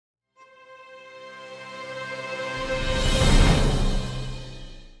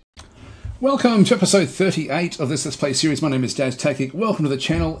Welcome to episode 38 of this Let's Play series. My name is DasTactic. Welcome to the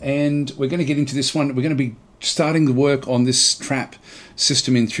channel, and we're going to get into this one. We're going to be starting the work on this trap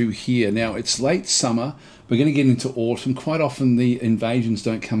system in through here. Now, it's late summer. We're going to get into autumn. Quite often the invasions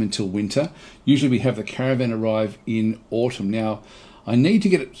don't come until winter. Usually we have the caravan arrive in autumn. Now, I need to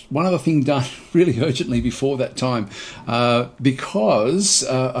get one other thing done really urgently before that time because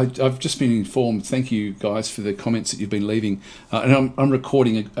I've just been informed, thank you guys for the comments that you've been leaving, and I'm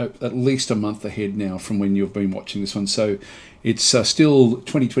recording at least a month ahead now from when you've been watching this one, so it's still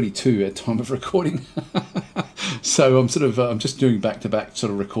 2022 at time of recording. So I'm just doing back-to-back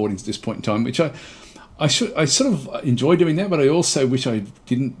sort of recordings at this point in time, which I sort of enjoy doing that, but I also wish I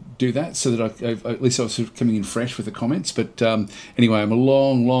didn't do that, so that at least I was sort of coming in fresh with the comments. But anyway, I'm a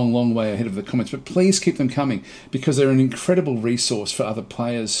long way ahead of the comments. But please keep them coming, because they're an incredible resource for other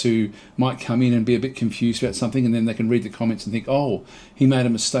players who might come in and be a bit confused about something, and then they can read the comments and think, oh, he made a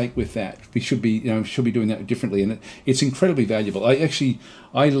mistake with that. We should be, should be doing that differently. And it's incredibly valuable.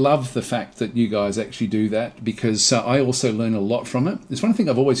 I love the fact that you guys actually do that, because I also learn a lot from it. It's one thing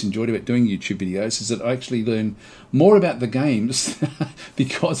I've always enjoyed about doing YouTube videos, is that I actually learn more about the games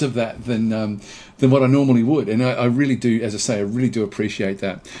because of that than what I normally would. And I really do, as I say, I really do appreciate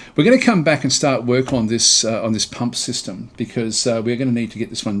that. We're going to come back and start work on this pump system, because we're going to need to get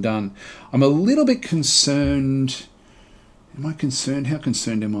this one done. I'm a little bit concerned. Am I concerned? How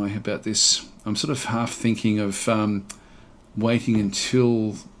concerned am I about this? I'm sort of half thinking of waiting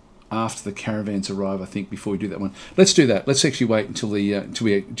until after the caravans arrive, I think, before we do that one. Let's do that. Let's actually wait until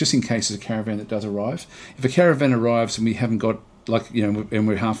just in case there's a caravan that does arrive. If a caravan arrives and we haven't got, and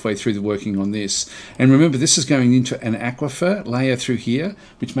we're halfway through the working on this, and remember, this is going into an aquifer layer through here,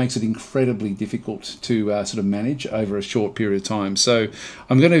 which makes it incredibly difficult to sort of manage over a short period of time. So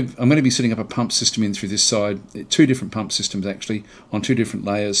I'm going to be setting up a pump system in through this side, two different pump systems actually, on two different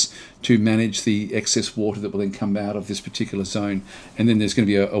layers, to manage the excess water that will then come out of this particular zone. And then there's going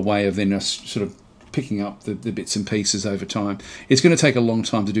to be a way of then us sort of picking up the bits and pieces over time. It's going to take a long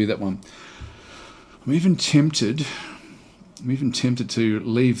time to do that one. I'm even tempted to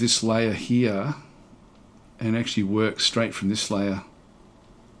leave this layer here and actually work straight from this layer.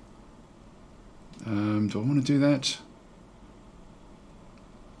 Do I want to do that?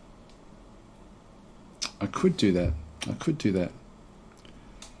 I could do that.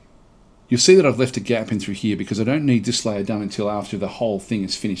 You'll see that I've left a gap in through here, because I don't need this layer done until after the whole thing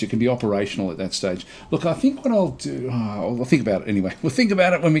is finished. It can be operational at that stage. Look, I think what I'll do, I'll think about it anyway. We'll think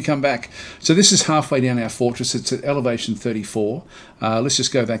about it when we come back. So this is halfway down our fortress. It's at elevation 34. Let's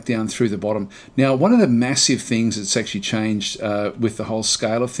just go back down through the bottom. Now, one of the massive things that's actually changed with the whole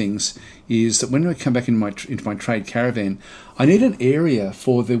scale of things is that when I come back into my trade caravan, I need an area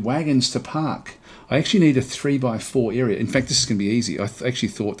for the wagons to park. I actually need a 3x4 area. In fact, this is going to be easy. I actually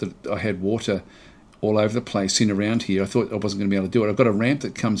thought that I had water all over the place in around here. I thought I wasn't going to be able to do it. I've got a ramp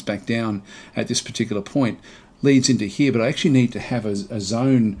that comes back down at this particular point, leads into here, but I actually need to have a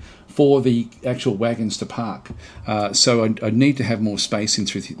zone for the actual wagons to park. So I need to have more space in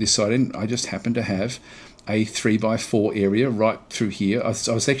through this side, and I just happen to have a 3x4 area right through here. I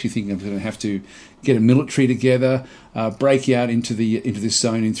was actually thinking I'm going to have to get a military together, break out into this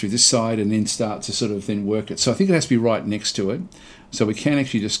zone in through this side, and then start to sort of then work it. So I think it has to be right next to it. So we can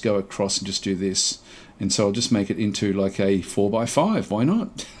actually just go across and just do this. And so I'll just make it into like a 4x5. Why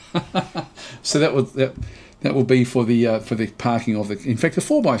not? So that will be for the parking of the. In fact, a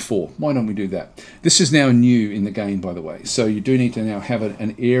 4x4. Why don't we do that? This is now new in the game, by the way. So you do need to now have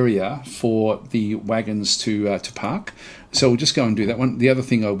an area for the wagons to park. So we'll just go and do that one. The other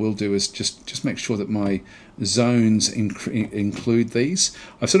thing I will do is just make sure that my zones include these.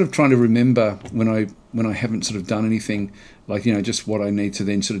 I'm sort of trying to remember when I haven't sort of done anything, like, just what I need to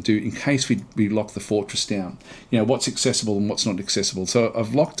then sort of do in case we lock the fortress down. What's accessible and what's not accessible. So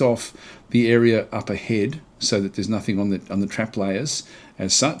I've locked off the area up ahead so that there's nothing on the trap layers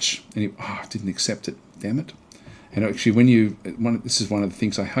as such. And I didn't accept it. Damn it. And actually, this is one of the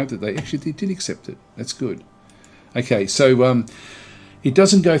things I hope that they did accept it. That's good. Okay, so it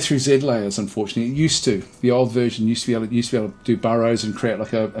doesn't go through Z layers, unfortunately. It used to. The old version used to be able to do burrows and create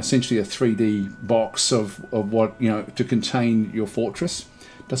like essentially a 3D box of what to contain your fortress.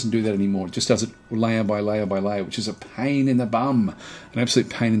 It doesn't do that anymore. It just does it layer by layer by layer, which is a pain in the bum, an absolute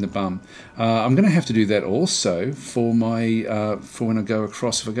pain in the bum. I'm going to have to do that also for my for when I go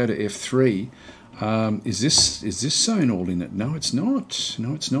across. If I go to F3. Is this zone all in it? No, it's not.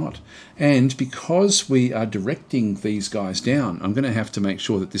 No, it's not. And because we are directing these guys down, I'm going to have to make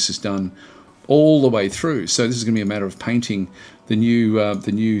sure that this is done all the way through. So this is going to be a matter of painting the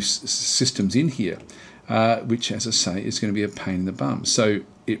new systems in here, which, as I say, is going to be a pain in the bum. So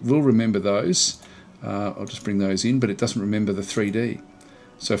it will remember those. I'll just bring those in, but it doesn't remember the 3D.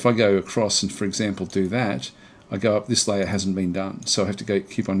 So if I go across and, for example, do that, I go up, this layer hasn't been done. So I have to go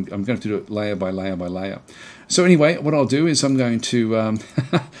keep on, I'm going to do it layer by layer by layer. So anyway, what I'll do is I'm going to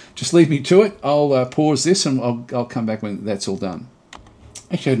just leave me to it. I'll pause this and I'll come back when that's all done.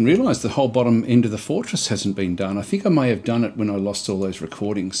 Actually, I hadn't realised the whole bottom end of the fortress hasn't been done. I think I may have done it when I lost all those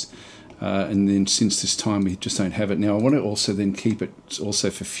recordings. And then since this time, we just don't have it. Now, I want to also then keep it also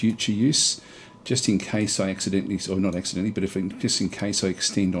for future use, just in case I accidentally, or not accidentally, but just in case I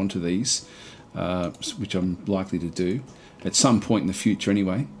extend onto these, which I'm likely to do at some point in the future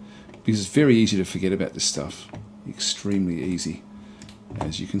anyway, because it's very easy to forget about this stuff. Extremely easy,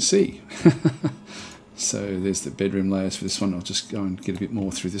 as you can see. So there's the bedroom layers for this one. I'll just go and get a bit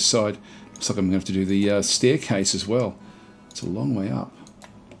more through this side. Looks like I'm going to have to do the staircase as well. It's a long way up.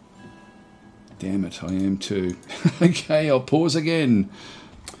 Damn it, I am too. Okay, I'll pause again.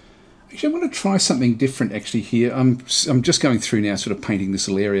 Actually, I'm going to try something different actually here. I'm just going through now, sort of painting this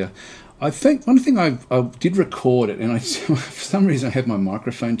little area. I think one thing I did record it, and for some reason I had my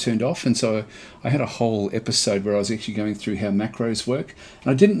microphone turned off, and so I had a whole episode where I was actually going through how macros work,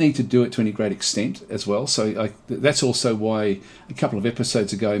 and I didn't need to do it to any great extent as well. So that's also why a couple of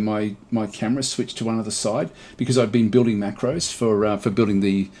episodes ago my camera switched to one other side, because I'd been building macros for building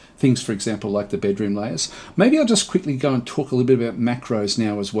the things, for example, like the bedroom layers. Maybe I'll just quickly go and talk a little bit about macros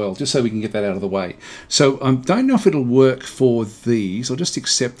now as well, just so we can get that out of the way. So I don't know if it'll work for these. I'll just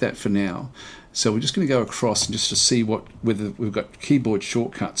accept that for now. So we're just going to go across and just to see whether we've got keyboard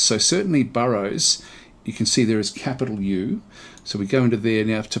shortcuts. So certainly burrows, you can see there is capital U. So we go into there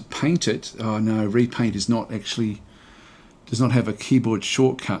now to paint it. Oh no, repaint is not actually, does not have a keyboard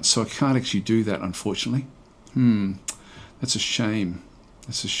shortcut, so I can't actually do that, unfortunately. That's a shame.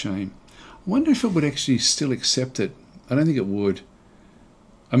 That's a shame. I wonder if it would actually still accept it. I don't think it would.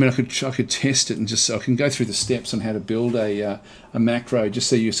 I mean, I could test it and I can go through the steps on how to build a macro, just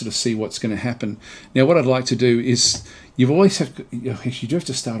so you sort of see what's going to happen. Now, what I'd like to do is, you do have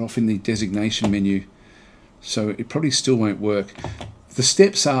to start off in the designation menu, so it probably still won't work. The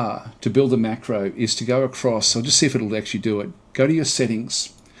steps are, to build a macro, is to go across. I'll just see if it'll actually do it. Go to your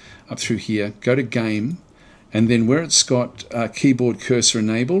settings, up through here, go to game, and then where it's got keyboard cursor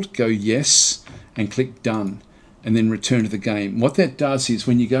enabled, go yes, and click done. And then return to the game. What that does is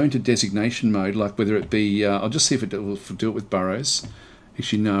when you go into designation mode, like whether it be, I'll just see if it will do it with burrows.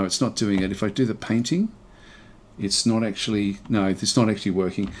 Actually, no, it's not doing it. If I do the painting, it's not actually, no, it's not actually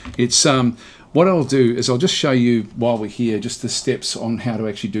working. It's, what I'll do is I'll just show you while we're here, just the steps on how to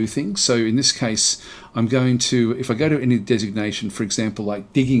actually do things. So in this case, I'm going to, if I go to any designation, for example,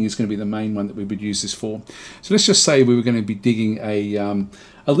 like digging is going to be the main one that we would use this for. So let's just say we were going to be digging a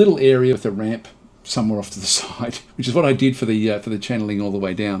little area with a ramp somewhere off to the side, which is what I did for the channeling all the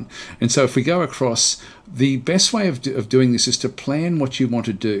way down. And so if we go across, the best way of doing this is to plan what you want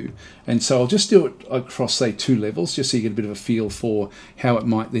to do. And so I'll just do it across, say, 2 levels, just so you get a bit of a feel for how it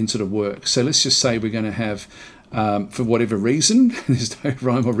might then sort of work. So let's just say we're going to have, for whatever reason, there's no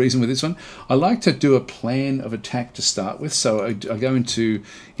rhyme or reason with this one, I like to do a plan of attack to start with. So I go into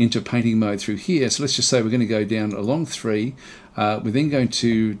painting mode through here. So let's just say we're going to go down along 3. We're then going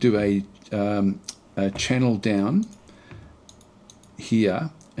to do a channel down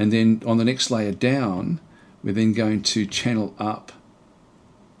here, and then on the next layer down, we're then going to channel up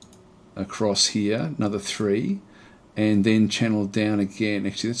across here, another 3, and then channel down again.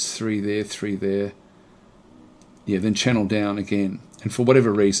 Actually, that's 3 there, 3 there. Yeah, then channel down again. And for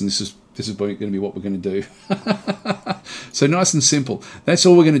whatever reason, this is going to be what we're going to do. So nice and simple. That's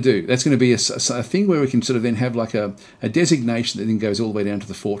all we're going to do. That's going to be a thing where we can sort of then have like a designation that then goes all the way down to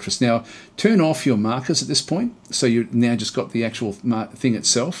the fortress. Now, turn off your markers at this point. So you've now just got the actual thing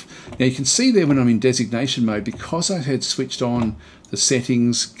itself. Now you can see there when I'm in designation mode, because I had switched on the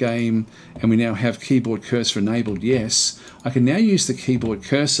settings, game, and we now have keyboard cursor enabled, yes, I can now use the keyboard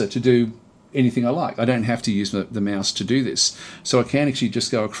cursor to do anything I like. I don't have to use the mouse to do this. So I can actually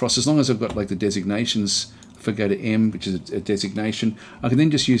just go across, as long as I've got like the designations. If I go to M, which is a designation, I can then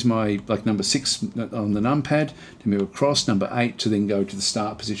just use my number 6 on the numpad to move across, number 8 to then go to the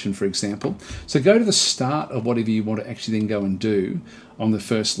start position, for example. So go to the start of whatever you want to actually then go and do on the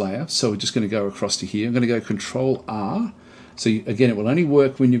first layer. So we're just going to go across to here. I'm going to go Control R. So again, it will only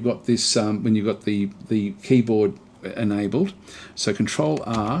work when you've got this, when you've got the keyboard enabled. So Control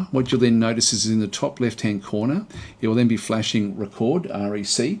R, what you'll then notice is in the top left hand corner, it will then be flashing record,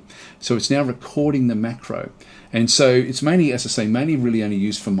 REC. So it's now recording the macro. And so it's mainly, as I say, mainly really only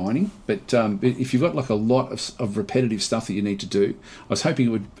used for mining. But if you've got like a lot of repetitive stuff that you need to do, I was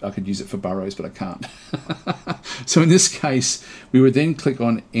hoping I could use it for burrows, but I can't. So in this case, we would then click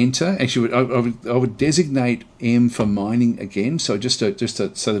on enter. Actually, I would designate M for mining again. So just so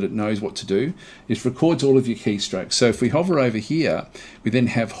that it knows what to do. It records all of your keystrokes. So if we hover over here, we then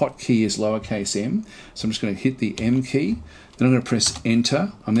have hotkey as lowercase m. So I'm just going to hit the M key. Then I'm going to press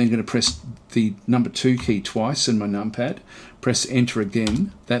enter. I'm then going to press the number 2 key twice in my numpad. Press enter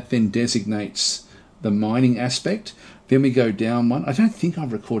again. That then designates the mining aspect. Then we go down one. I don't think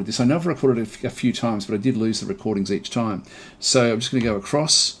I've recorded this. I know I've recorded it a few times, but I did lose the recordings each time. So I'm just going to go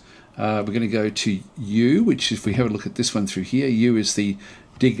across. We're going to go to U, which if we have a look at this one through here, U is the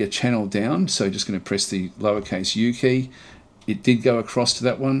digger channel down. So just going to press the lowercase U key. It did go across to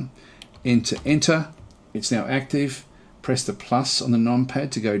that one. Enter. It's now active. Press the plus on the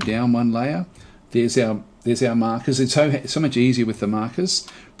numpad to go down one layer. There's our markers. It's so much easier with the markers.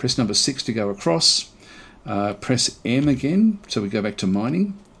 Press number 6 to go across. Press M again, so we go back to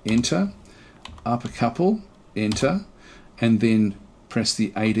mining, enter, up a couple, enter, and then press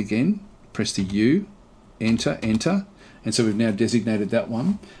the 8 again, press the U, enter, enter, and so we've now designated that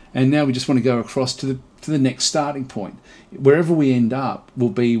one. And now we just want to go across to the next starting point. Wherever we end up will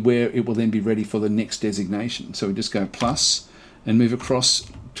be where it will then be ready for the next designation. So we just go plus and move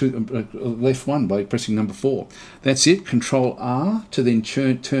across to left one by pressing number 4. That's it. Control R to then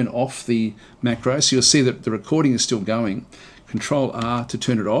turn off the macro. So you'll see that the recording is still going. Control R to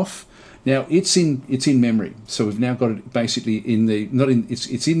turn it off. Now it's in memory. So we've now got it basically in the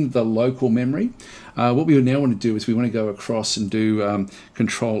it's in the local memory. What we now want to do is we want to go across and do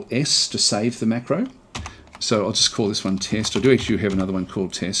Control S to save the macro. So I'll just call this one test. I do actually have another one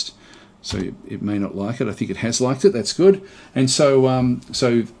called test. So it may not like it. I think it has liked it. That's good. And so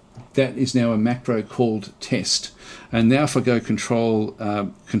so that is now a macro called test. And now if I go Control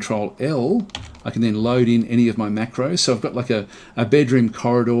L, I can then load in any of my macros. So I've got like a bedroom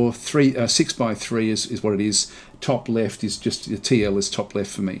corridor, 6 by 3 is what it is. Top left is just the TL is top left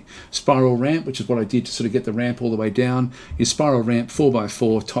for me. Spiral ramp, which is what I did to sort of get the ramp all the way down, is spiral ramp 4 by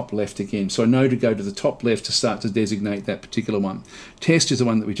 4 top left again. So I know to go to the top left to start to designate that particular one. Test is the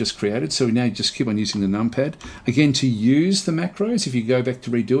one that we just created, so we now just keep on using the numpad. Again, to use the macros, if you go back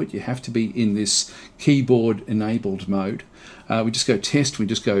to redo it, you have to be in this keyboard enabled mode. We just go test, we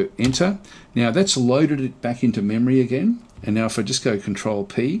just go enter. Now that's loaded it back into memory again. And now if I just go Control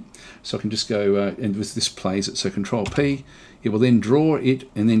P, so I can just go, and with this plays it, so Control P, it will then draw it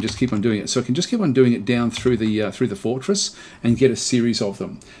and then just keep on doing it. So I can just keep on doing it down through the fortress and get a series of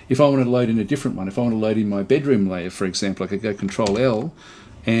them. If I want to load in a different one, if I want to load in my bedroom layer, for example, I could go Control L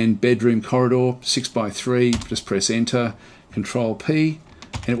and bedroom corridor 6 by 3, just press enter, Control P,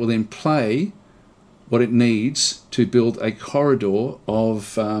 and it will then play what it needs to build a corridor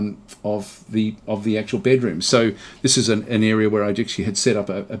of the actual bedroom. So this is an area where I actually had set up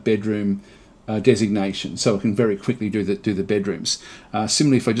a bedroom designation, so I can very quickly do the bedrooms.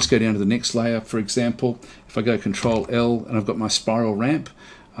 Similarly, if I just go down to the next layer, for example, if I go Control L and I've got my spiral ramp,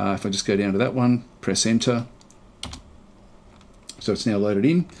 if I just go down to that one, press enter, so it's now loaded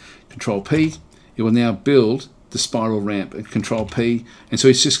in. Control P, it will now build the spiral ramp. Control P, and so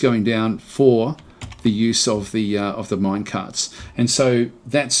it's just going down for the use of the mine carts. And so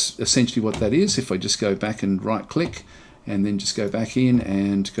that's essentially what that is. If I just go back and right click and then just go back in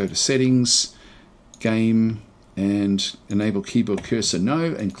and go to settings, game, and enable keyboard cursor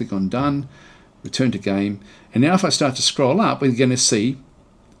no, and click on done, return to game. And now if I start to scroll up, we're going to see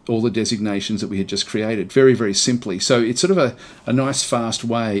all the designations that we had just created very, very simply. So it's sort of a nice fast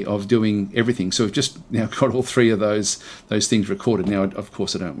way of doing everything. So we've just now got all 3 of those things recorded. Now, of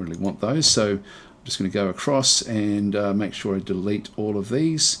course, I don't really want those, so I'm just going to go across and make sure I delete all of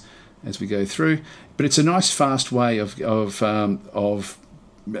these as we go through. But it's a nice fast way of you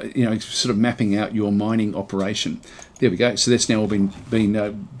know, sort of mapping out your mining operation. There we go. So that's now all been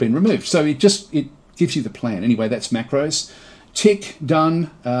removed. So it gives you the plan. Anyway, that's macros. Tick, done.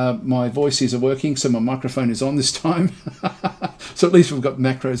 My voices are working, so my microphone is on this time. So at least we've got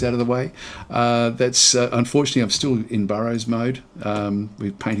macros out of the way. That's unfortunately, I'm still in burrows mode.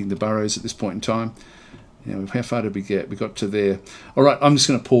 We're painting the burrows at this point in time. You know, how far did we get? We got to there. All right, I'm just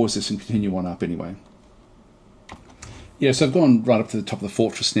going to pause this and continue on up anyway. Yeah, so I've gone right up to the top of the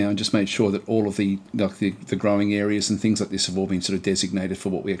fortress now and just made sure that all of the growing areas and things like this have all been sort of designated for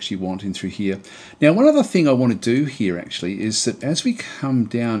what we actually want in through here. Now, one other thing I want to do here actually is that as we come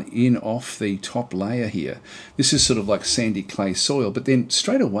down in off the top layer here, this is sort of like sandy clay soil, but then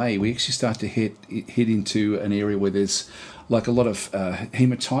straight away we actually start to hit into an area where there's like a lot of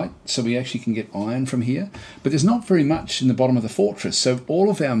hematite, so we actually can get iron from here. But there's not very much in the bottom of the fortress, so all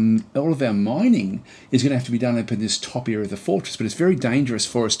of our mining is going to have to be done up in this top area of the fortress. But it's very dangerous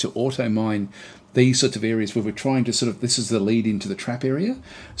for us to auto mine these sorts of areas where we're trying to sort of, this is the lead into the trap area.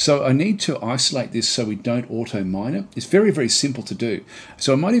 So I need to isolate this so we don't auto mine it. It's very, very simple to do.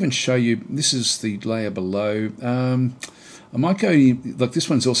 So I might even show you, this is the layer below. I might go, like this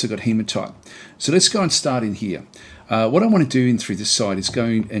one's also got hematite. So let's go and start in here. What I want to do in through this side is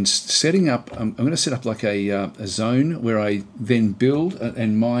going and setting up, I'm going to set up like a zone where I then build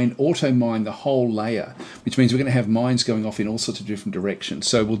and mine, auto mine the whole layer, which means we're going to have mines going off in all sorts of different directions.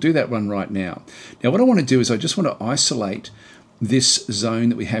 So we'll do that one right now. Now what I want to do is I just want to isolate this zone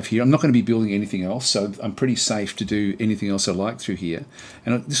that we have here. I'm not going to be building anything else, so I'm pretty safe to do anything else I like through here.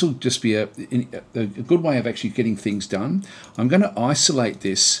 And this will just be a good way of actually getting things done. I'm going to isolate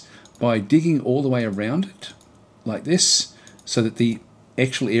this by digging all the way around it, like this, so that the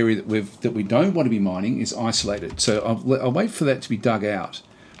actual area that we don't want to be mining is isolated. So I'll wait for that to be dug out.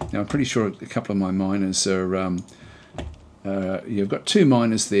 Now I'm pretty sure a couple of my miners are, you've got 2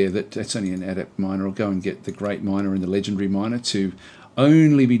 miners there, that's only an adept miner. I'll go and get the great miner and the legendary miner to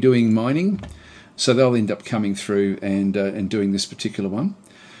only be doing mining. So they'll end up coming through and doing this particular one.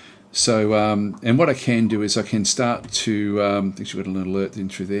 So, and what I can do is I can start to, I think we've got a little alert in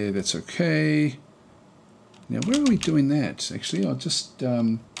through there, that's okay. Now, where are we doing that? Actually, I'll just have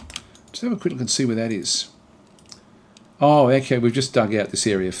a quick look and see where that is. Oh, okay, we've just dug out this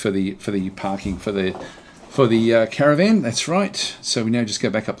area for the parking for the caravan. That's right. So we now just go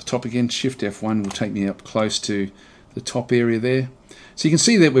back up the top again. Shift F1 will take me up close to the top area there. So you can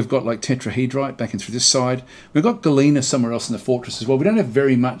see that we've got like tetrahedrite back in through this side. We've got galena somewhere else in the fortress as well. We don't have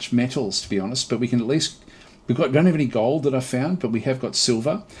very much metals, to be honest, but we can at least, we don't have any gold that I found, but we have got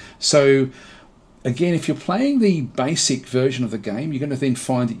silver. So again, if you're playing the basic version of the game, you're going to then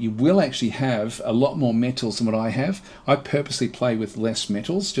find that you will actually have a lot more metals than what I have. I purposely play with less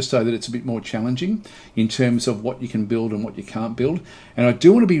metals just so that it's a bit more challenging in terms of what you can build and what you can't build. And I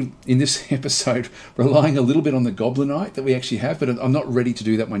do want to be, in this episode, relying a little bit on the Goblinite that we actually have, but I'm not ready to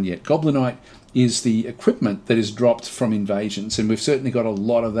do that one yet. Goblinite is the equipment that is dropped from invasions, and we've certainly got a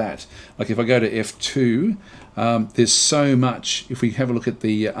lot of that. Like if I go to F2, there's so much. If we have a look at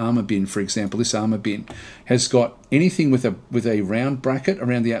the armor bin, for example, this armor bin has got anything with a round bracket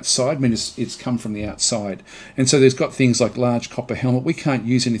around the outside. I mean, it's come from the outside, and so there's got things like large copper helmet. We can't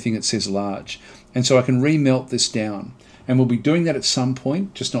use anything that says large, and so I can remelt this down, and we'll be doing that at some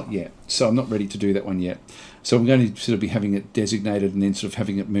point, just not yet. So I'm not ready to do that one yet. So I'm going to sort of be having it designated and then sort of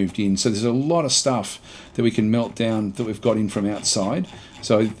having it moved in. So there's a lot of stuff that we can melt down that we've got in from outside.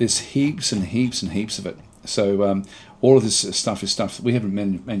 So there's heaps and heaps and heaps of it. So all of this stuff is stuff that we haven't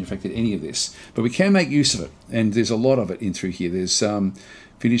manufactured any of this, but we can make use of it. And there's a lot of it in through here. There's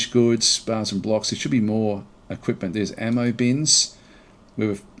finished goods, bars and blocks. There should be more equipment. There's ammo bins.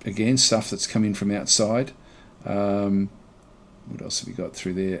 We've, again, stuff that's come in from outside. What else have we got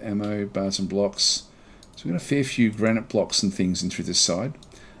through there? Ammo, bars and blocks. So we've got a fair few granite blocks and things in through this side.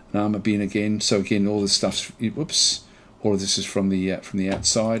 An armor bin again. So again, all this stuff's, whoops, all of this is from the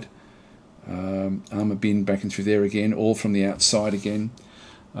outside. Armor bin back in through there again, all from the outside again.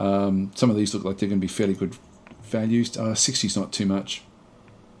 Some of these look like they're going to be fairly good values. 60's not too much.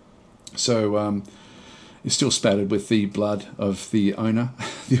 So it's still spattered with the blood of the owner,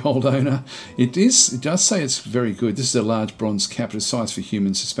 the old owner. It does say it's very good. This is a large bronze cap, it's size for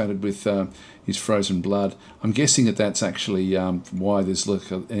humans, spattered with his frozen blood. I'm guessing that that's actually why there's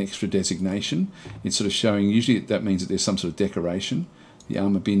like an extra designation. It's sort of showing, usually that means that there's some sort of decoration. The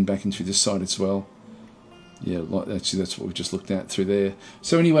armor bin back into this side as well. Yeah, actually that's what we just looked at through there.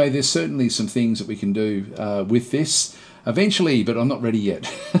 So anyway, there's certainly some things that we can do with this eventually, but I'm not ready yet.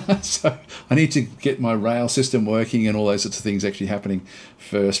 So I need to get my rail system working and all those sorts of things actually happening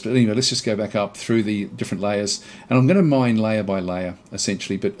first. But anyway, let's just go back up through the different layers. And I'm going to mine layer by layer,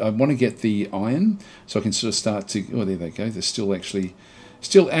 essentially. But I want to get the iron so I can sort of start to... Oh, there they go. They're still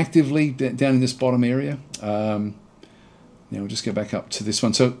actively down in this bottom area. Now we'll just go back up to this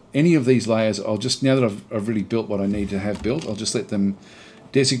one. So any of these layers, I'll just, now that I've really built what I need to have built, I'll just let them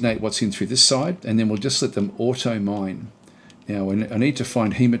designate what's in through this side, and then we'll just let them auto mine. Now I need to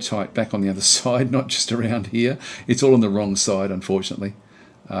find hematite back on the other side, not just around here. It's all on the wrong side, unfortunately.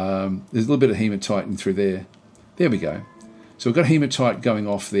 There's a little bit of hematite in through there. There we go. So we've got hematite going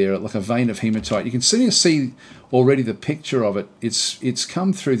off there, like a vein of hematite. You can see already the picture of it. It's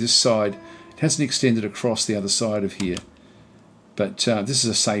come through this side. It hasn't extended across the other side of here. But this is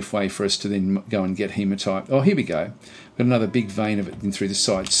a safe way for us to then go and get hematite. Oh, here we go. We've got another big vein of it in through the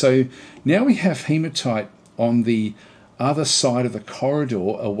side. So now we have hematite on the other side of the corridor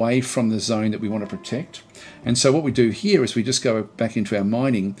away from the zone that we want to protect. And so what we do here is we just go back into our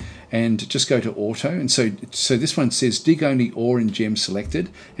mining and just go to auto. And so this one says dig only ore and gem selected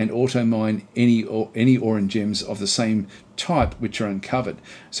and auto mine any ore and gems of the same type which are uncovered.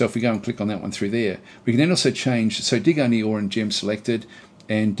 So if we go and click on that one through there, we can then also change, so dig only ore and gem selected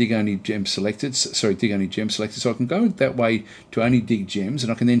and dig only gem selected, sorry, dig only gem selected. So I can go that way to only dig gems,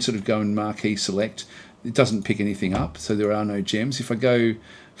 and I can then sort of go and marquee select. It doesn't pick anything up, so there are no gems. If I go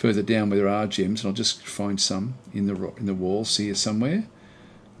further down where there are gems, and I'll just find some in the walls here somewhere.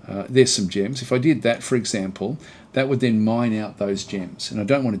 There's some gems. If I did that, for example, that would then mine out those gems, and I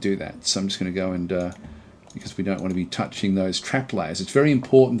don't want to do that. So I'm just going to go and, because we don't want to be touching those trap layers. It's very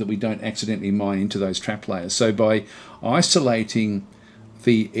important that we don't accidentally mine into those trap layers. So by isolating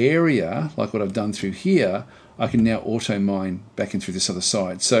the area, like what I've done through here, I can now auto mine back in through this other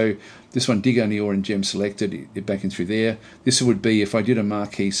side. So this one, dig only ore and gem selected, it back in through there. This would be, if I did a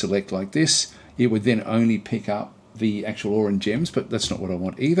marquee select like this, it would then only pick up the actual ore and gems, but that's not what I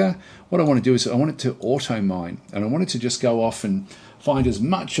want either. What I want to do is I want it to auto mine, and I want it to just go off and find as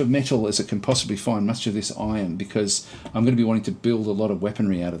much of metal as it can possibly find, much of this iron, because I'm going to be wanting to build a lot of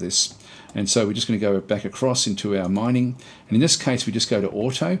weaponry out of this. And so we're just going to go back across into our mining, and in this case we just go to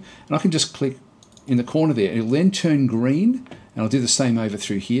auto, and I can just click in the corner there. It'll then turn green, and I'll do the same over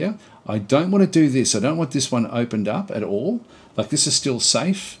through here. I don't want to do this. I don't want this one opened up at all. Like, this is still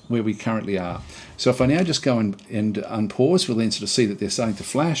safe where we currently are. So if I now just go and unpause, we'll then sort of see that they're starting to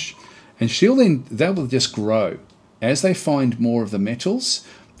flash, and that will just grow. As they find more of the metals,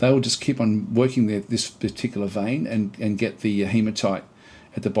 they will just keep on working this particular vein and get the hematite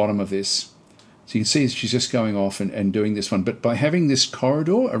at the bottom of this. So you can see she's just going off and doing this one. But by having this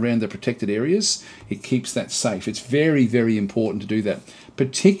corridor around the protected areas, it keeps that safe. It's very, very important to do that.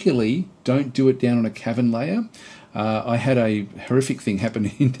 Particularly, don't do it down on a cavern layer. I had a horrific thing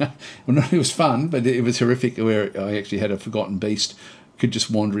happen it was fun, but it was horrific, where I actually had a forgotten beast could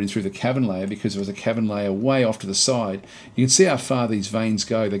just wander in through the cavern layer because there was a cavern layer way off to the side. You can see how far these veins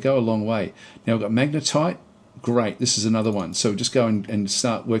go. They go a long way. Now I've got magnetite. Great, this is another one. So just go and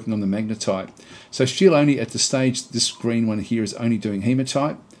start working on the magnetite. So she'll only, at the stage, this green one here is only doing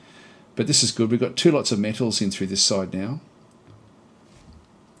hematite, but this is good. We've got 2 lots of metals in through this side now.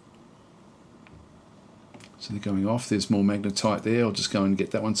 So they're going off. There's more magnetite there. I'll just go and get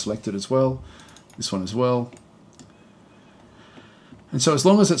that one selected as well. This one as well. And so as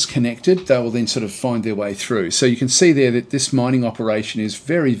long as it's connected, they will then sort of find their way through. So you can see there that this mining operation is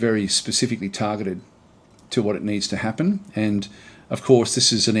very, very specifically targeted to what it needs to happen. And of course,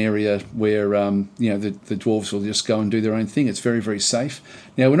 this is an area where the dwarves will just go and do their own thing. It's very, very safe.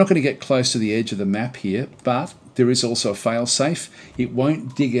 Now, we're not going to get close to the edge of the map here, but there is also a fail-safe. It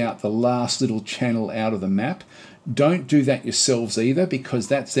won't dig out the last little channel out of the map. Don't do that yourselves either, because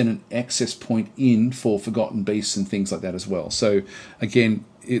that's then an access point in for forgotten beasts and things like that as well. So again,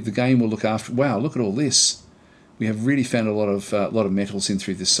 the game will look after. Wow, look at all this. We have really found a lot of metals in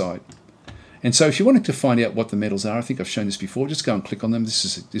through this side. And so if you wanted to find out what the metals are, I think I've shown this before, just go and click on them. This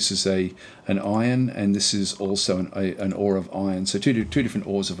is an iron, and this is also an ore of iron. So two different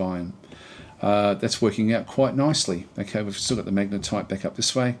ores of iron. That's working out quite nicely. Okay, we've still got the magnetite back up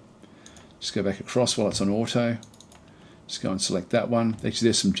this way. Just go back across while it's on auto. Just go and select that one. Actually,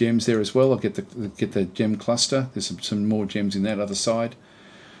 there's some gems there as well. I'll get the gem cluster. There's some more gems in that other side.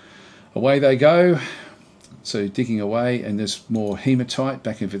 Away they go. So digging away, and there's more hematite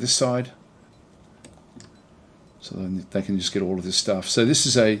back over this side. So then they can just get all of this stuff. So this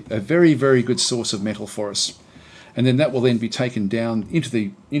is a very, very good source of metal for us. And then that will then be taken down into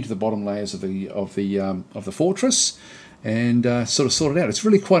the bottom layers of the fortress, and sort of sort it out. It's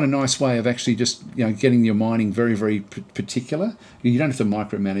really quite a nice way of actually just getting your mining very, very particular. You don't have to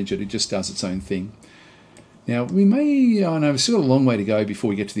micromanage it; it just does its own thing. Now we may, I know we've still got a long way to go before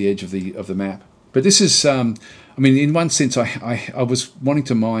we get to the edge of the map. But this is, I mean, in one sense, I was wanting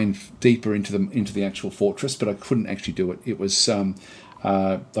to mine deeper into the actual fortress, but I couldn't actually do it. It was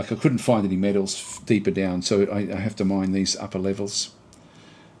like I couldn't find any metals deeper down, so I have to mine these upper levels.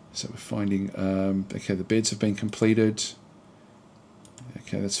 So we're finding, okay, the beds have been completed.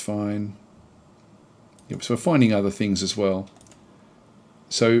 Okay, that's fine. Yep, so we're finding other things as well.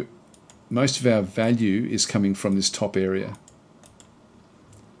 So most of our value is coming from this top area.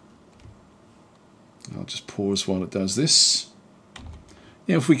 I'll just pause while it does this.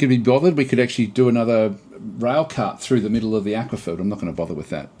 If we could be bothered, we could actually do another rail cart through the middle of the aquifer. I'm not going to bother with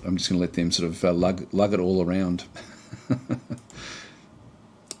that. I'm just going to let them sort of lug it all around.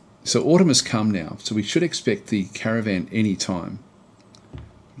 So autumn has come now, so we should expect the caravan any time.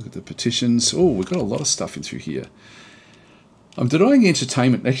 Look at the petitions. Oh, we've got a lot of stuff in through here. I'm denying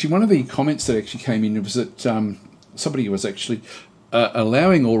entertainment. Actually, one of the comments that actually came in was that somebody was actually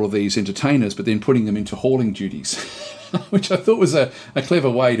allowing all of these entertainers, but then putting them into hauling duties, which I thought was a clever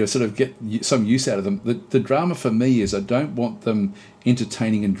way to sort of get some use out of them. The drama for me is I don't want them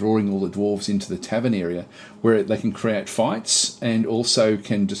entertaining and drawing all the dwarves into the tavern area where they can create fights and also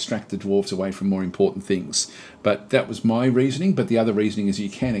can distract the dwarves away from more important things. But that was my reasoning. But the other reasoning is you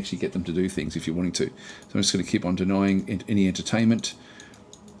can actually get them to do things if you're wanting to. So I'm just going to keep on denying any entertainment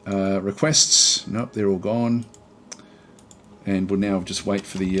requests. Nope, they're all gone. And we'll now just wait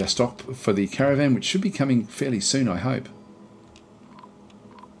for the stock for the caravan, which should be coming fairly soon, I hope.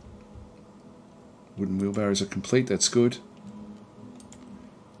 Wooden wheelbarrows are complete, that's good.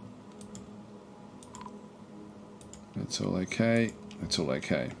 That's all okay, that's all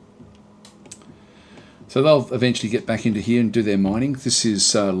okay. So they'll eventually get back into here and do their mining. This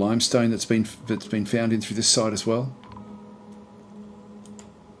is limestone that's been found in through this side as well.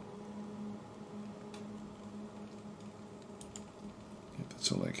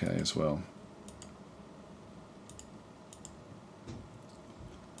 It's all okay as well.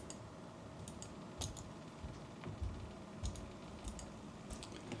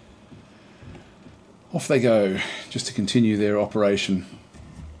 Off they go, just to continue their operation.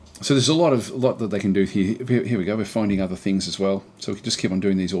 So there's a lot that they can do here. Here we go. We're finding other things as well. So we can just keep on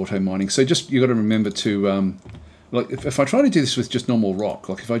doing these auto mining. So just you've got to remember to like if I try to do this with just normal rock,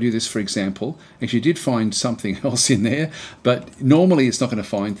 like if I do this, for example, actually did find something else in there, but normally it's not going to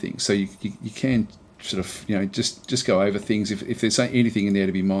find things. So you can sort of, you know, just go over things. If there's anything in there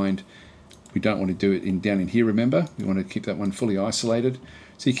to be mined, we don't want to do it down in here, remember? We want to keep that one fully isolated.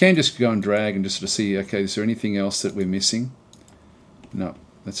 So you can just go and drag and just sort of see, okay, is there anything else that we're missing? No,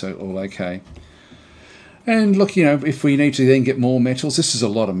 that's all okay. And look, you know, if we need to then get more metals, this is a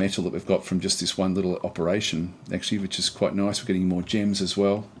lot of metal that we've got from just this one little operation, actually, which is quite nice. We're getting more gems as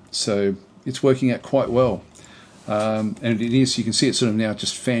well. So it's working out quite well. And it is, you can see it sort of now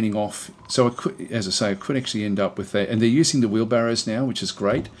just fanning off. So I could, as I say, I could actually end up with that. And they're using the wheelbarrows now, which is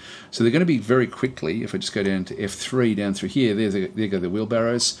great. So they're going to be very quickly, if I just go down to F3 down through here, there go the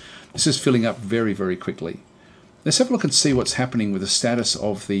wheelbarrows. This is filling up very, very quickly. Let's have a look and see what's happening with the status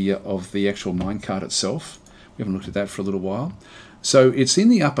of the actual minecart itself. We haven't looked at that for a little while. So it's in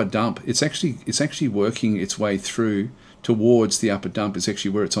the upper dump. It's actually working its way through towards the upper dump. Is actually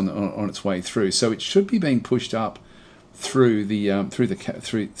where it's on its way through. So it should be being pushed up through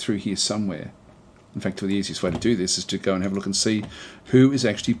through here somewhere. In fact, the easiest way to do this is to go and have a look and see who is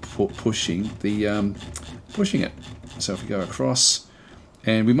actually pushing it. So if we go across.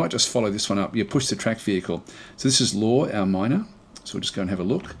 And we might just follow this one up. Yeah, push the track vehicle. So this is Law, our miner. So we'll just go and have a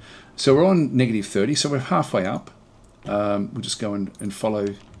look. So we're on -30, so we're halfway up. We'll just go and follow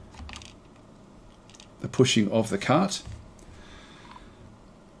the pushing of the cart.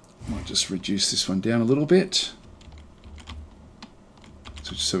 Might just reduce this one down a little bit.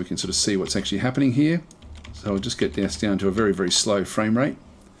 So we can sort of see what's actually happening here. So I'll just get this down to a very, very slow frame rate.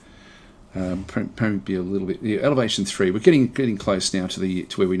 Probably be a little bit. Yeah, elevation 3. We're getting close now to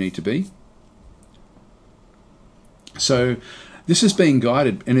where we need to be. So this is being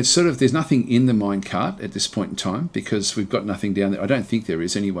guided, and it's sort of there's nothing in the minecart at this point in time because we've got nothing down there. I don't think there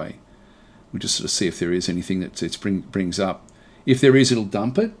is anyway. We'll just sort of see if there is anything that it brings up. If there is, it'll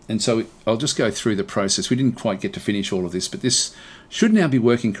dump it, and so I'll just go through the process. We didn't quite get to finish all of this, but this should now be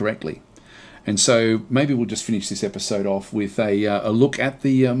working correctly. And so maybe we'll just finish this episode off with a look at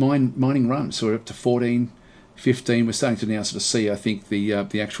the mining run. So we're up to 14, 15. We're starting to now sort of see, I think,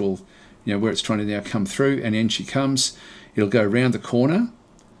 the actual, you know, where it's trying to now come through. And in she comes. It'll go around the corner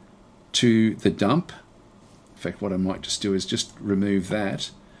to the dump. In fact, what I might just do is just remove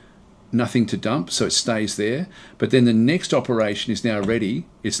that. Nothing to dump, so it stays there. But then the next operation is now ready.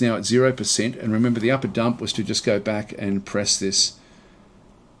 It's now at 0%. And remember, the upper dump was to just go back and press this.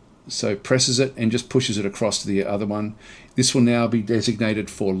 So presses it and just pushes it across to the other one. This will now be designated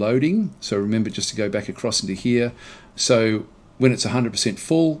for loading. So remember just to go back across into here. So when it's 100%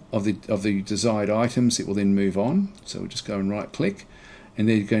 full of the desired items, it will then move on. So we'll just go and right click, and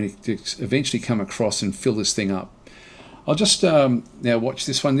they're going to eventually come across and fill this thing up. I'll just now watch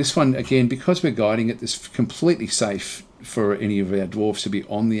this one. This one, again, because we're guiding it, it's completely safe for any of our dwarves to be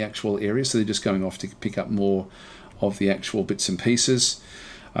on the actual area. So they're just going off to pick up more of the actual bits and pieces.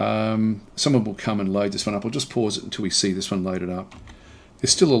 Someone will come and load this one up. I'll just pause it until we see this one loaded up.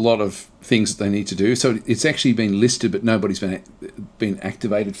 There's still a lot of things that they need to do. So it's actually been listed, but nobody's been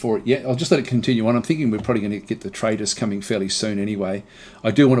activated for it yet. I'll just let it continue on. I'm thinking we're probably going to get the traders coming fairly soon anyway. I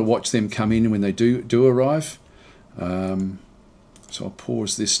do want to watch them come in when they do arrive. So I'll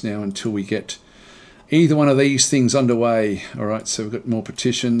pause this now until we get either one of these things underway. All right, so we've got more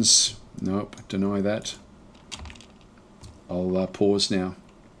petitions. Nope, deny that. I'll pause now.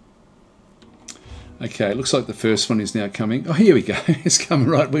 Okay, it looks like the first one is now coming. Oh, here we go. It's coming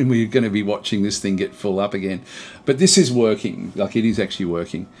right when we're going to be watching this thing get full up again. But this is working, like it is actually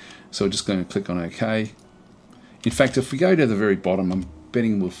working. So we're just going to click on OK. In fact, if we go to the very bottom, I'm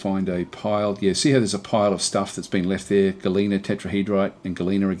betting we'll find a pile. Yeah, see how there's a pile of stuff that's been left there? Galena, tetrahedrite, and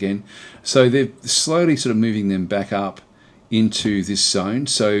galena again. So they're slowly sort of moving them back up into this zone.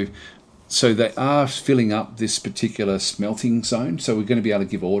 So they are filling up this particular smelting zone. So we're going to be able to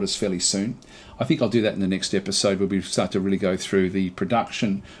give orders fairly soon. I think I'll do that in the next episode where we start to really go through the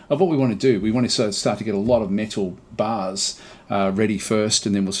production of what we want to do. We want to start to get a lot of metal bars ready first,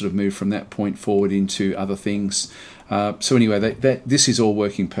 and then we'll sort of move from that point forward into other things. So anyway, this is all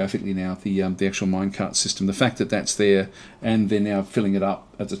working perfectly now, the actual minecart system. The fact that that's there and they're now filling it up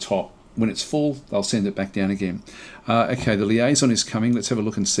at the top. When it's full, they'll send it back down again. Okay, the liaison is coming. Let's have a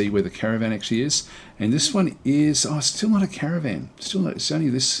look and see where the caravan actually is. And this one is, oh, still not a caravan. Still not, it's only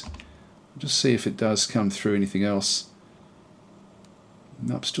this. Just see if it does come through anything else.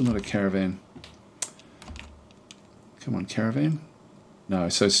 Nope, still not a caravan. Come on, caravan. No,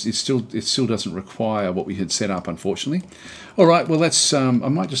 so it still doesn't require what we had set up, unfortunately. All right, well that's I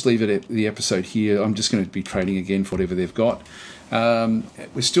might just leave it at the episode here. I'm just going to be trading again for whatever they've got. We're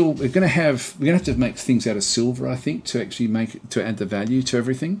going to have to make things out of silver, I think, to actually add the value to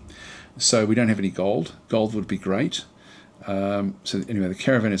everything. So we don't have any gold. Gold would be great. So anyway, the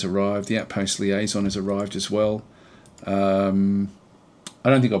caravan has arrived. The outpost liaison has arrived as well. I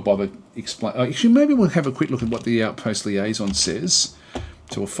don't think I'll bother explain. Actually, maybe we'll have a quick look at what the outpost liaison says.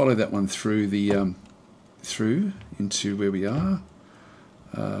 So we'll follow that one through the through into where we are.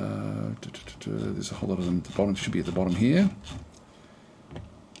 There's a whole lot of them at the bottom. Should be at the bottom here.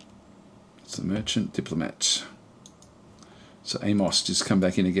 It's the merchant diplomat. So Amos just come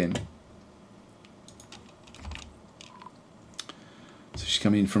back in again. So she's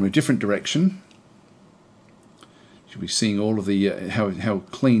coming in from a different direction. She'll be seeing all of the how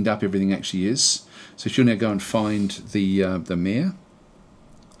cleaned up everything actually is. So she'll now go and find the mayor.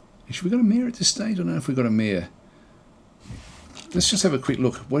 Should we got a mayor at this stage? I don't know if we've got a mayor. Let's just have a quick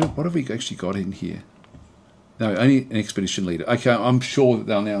look. What have we actually got in here? No, only an expedition leader. Okay, I'm sure that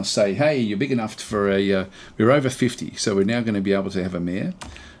they'll now say, hey, you're big enough for a... we're over 50, so we're now going to be able to have a mayor.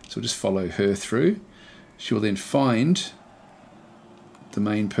 So we'll just follow her through. She'll then find the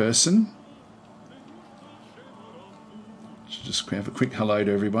main person. She'll just have a quick hello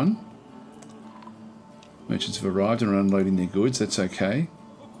to everyone. Merchants have arrived and are unloading their goods. That's okay.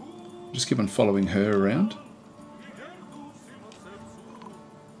 Just keep on following her around.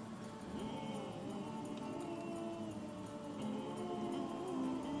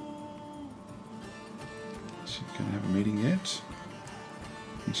 She's going to have a meeting yet.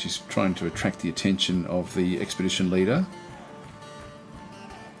 And she's trying to attract the attention of the expedition leader.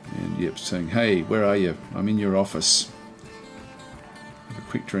 And yep, saying, hey, where are you? I'm in your office. Have a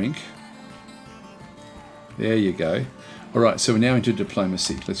quick drink. There you go. All right, so we're now into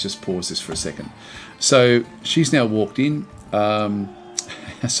diplomacy. Let's just pause this for a second. So she's now walked in.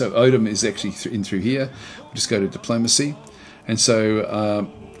 So Odom is actually in through here. We'll just go to diplomacy. And so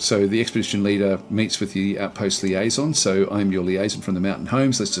so the expedition leader meets with the outpost liaison. So I'm your liaison from the mountain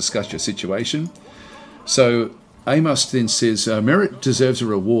homes. Let's discuss your situation. So Amos then says, merit deserves a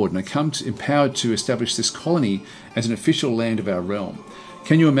reward, and I come empowered to establish this colony as an official land of our realm.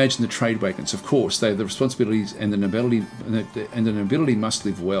 Can you imagine the trade wagons? Of course, they have the responsibilities and the nobility must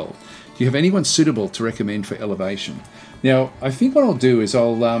live well. Do you have anyone suitable to recommend for elevation? Now, I think what I'll do is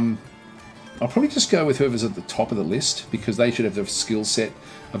I'll probably just go with whoever's at the top of the list, because they should have the skill set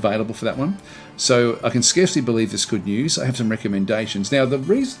available for that one. So I can scarcely believe this good news. I have some recommendations. Now, the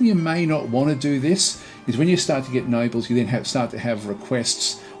reason you may not want to do this is when you start to get nobles, you then start to have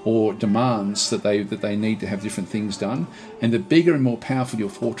requests or demands that they need to have different things done. And the bigger and more powerful your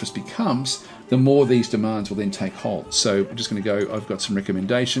fortress becomes, the more these demands will then take hold. So we're just going to go, I've got some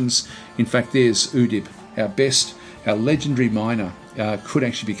recommendations. In fact, there's Udib, our legendary miner, could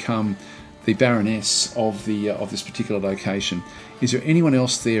actually become the Baroness of this particular location. Is there anyone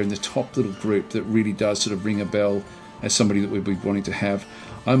else there in the top little group that really does sort of ring a bell as somebody that we'd be wanting to have?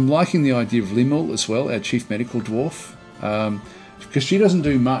 I'm liking the idea of Limul as well, our chief medical dwarf, because she doesn't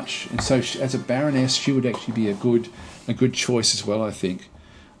do much, and so as a Baroness, she would actually be a good choice as well, I think.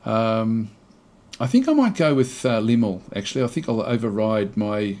 I think I might go with Limul, actually. I think I'll override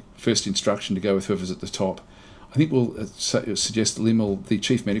my first instruction to go with whoever's at the top. I think we'll suggest Limul, the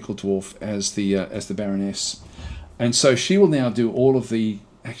chief medical dwarf, as the Baroness. And so she will now do all of the...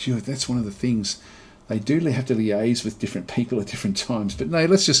 Actually, that's one of the things. They do have to liaise with different people at different times. But no,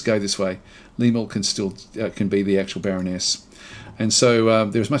 let's just go this way. Lemel can still can be the actual Baroness. And so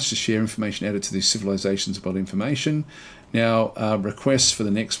there's much to share information added to these civilizations about information. Now, requests for the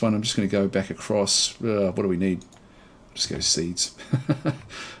next one. I'm just going to go back across. What do we need? Just go seeds.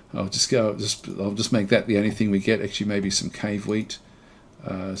 I'll just make that the only thing we get. Actually, maybe some cave wheat,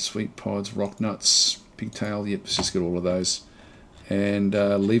 sweet pods, rock nuts, pigtail. Yep, let's just get all of those. And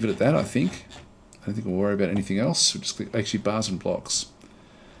leave it at that, I think. I don't think we'll worry about anything else. We'll just click, actually, bars and blocks.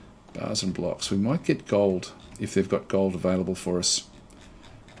 Bars and blocks. We might get gold if they've got gold available for us.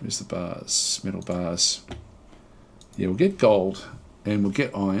 Where's the bars? Metal bars. Yeah, we'll get gold and we'll get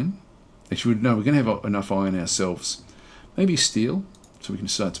iron. Actually, no, we're going to have enough iron ourselves. Maybe steel, so we can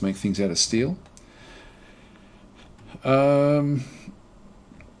start to make things out of steel.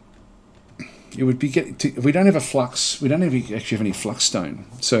 It would be if we don't have a flux, we don't actually have any flux stone,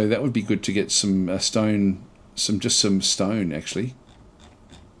 so that would be good to get some stone, just some stone actually.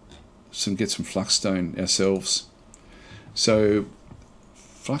 Get some flux stone ourselves. So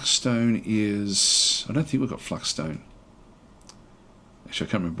flux stone is, I don't think we've got flux stone. Actually,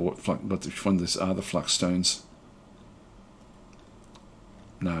 I can't remember which one this are the flux stones.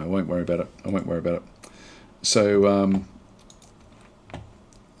 No, I won't worry about it. I won't worry about it. So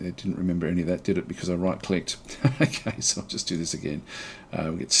I didn't remember any of that, did it? Because I right-clicked. Okay, so I'll just do this again.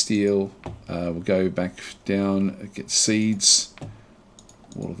 We'll get steel. We'll go back down, get seeds.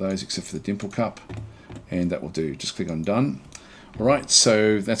 All of those except for the dimple cup. And that will do. Just click on done. All right,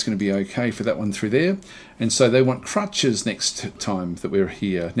 so that's going to be okay for that one through there. And so they want crutches next time that we're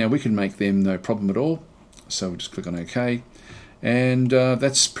here. Now we can make them no problem at all. So we'll just click on OK. And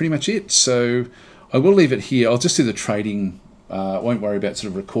that's pretty much it. So I will leave it here. I'll just do the trading. I won't worry about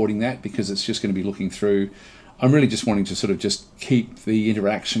sort of recording that because it's just going to be looking through. I'm really just wanting to sort of just keep the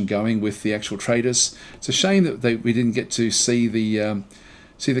interaction going with the actual traders. It's a shame that we didn't get to see the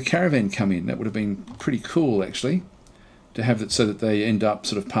caravan come in. That would have been pretty cool actually, to have it so that they end up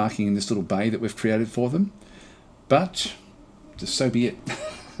sort of parking in this little bay that we've created for them. But just so be it.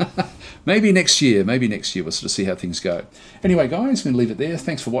 Maybe next year we'll sort of see how things go. Anyway, guys, I'm going to leave it there.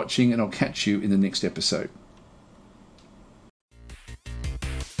 Thanks for watching, and I'll catch you in the next episode.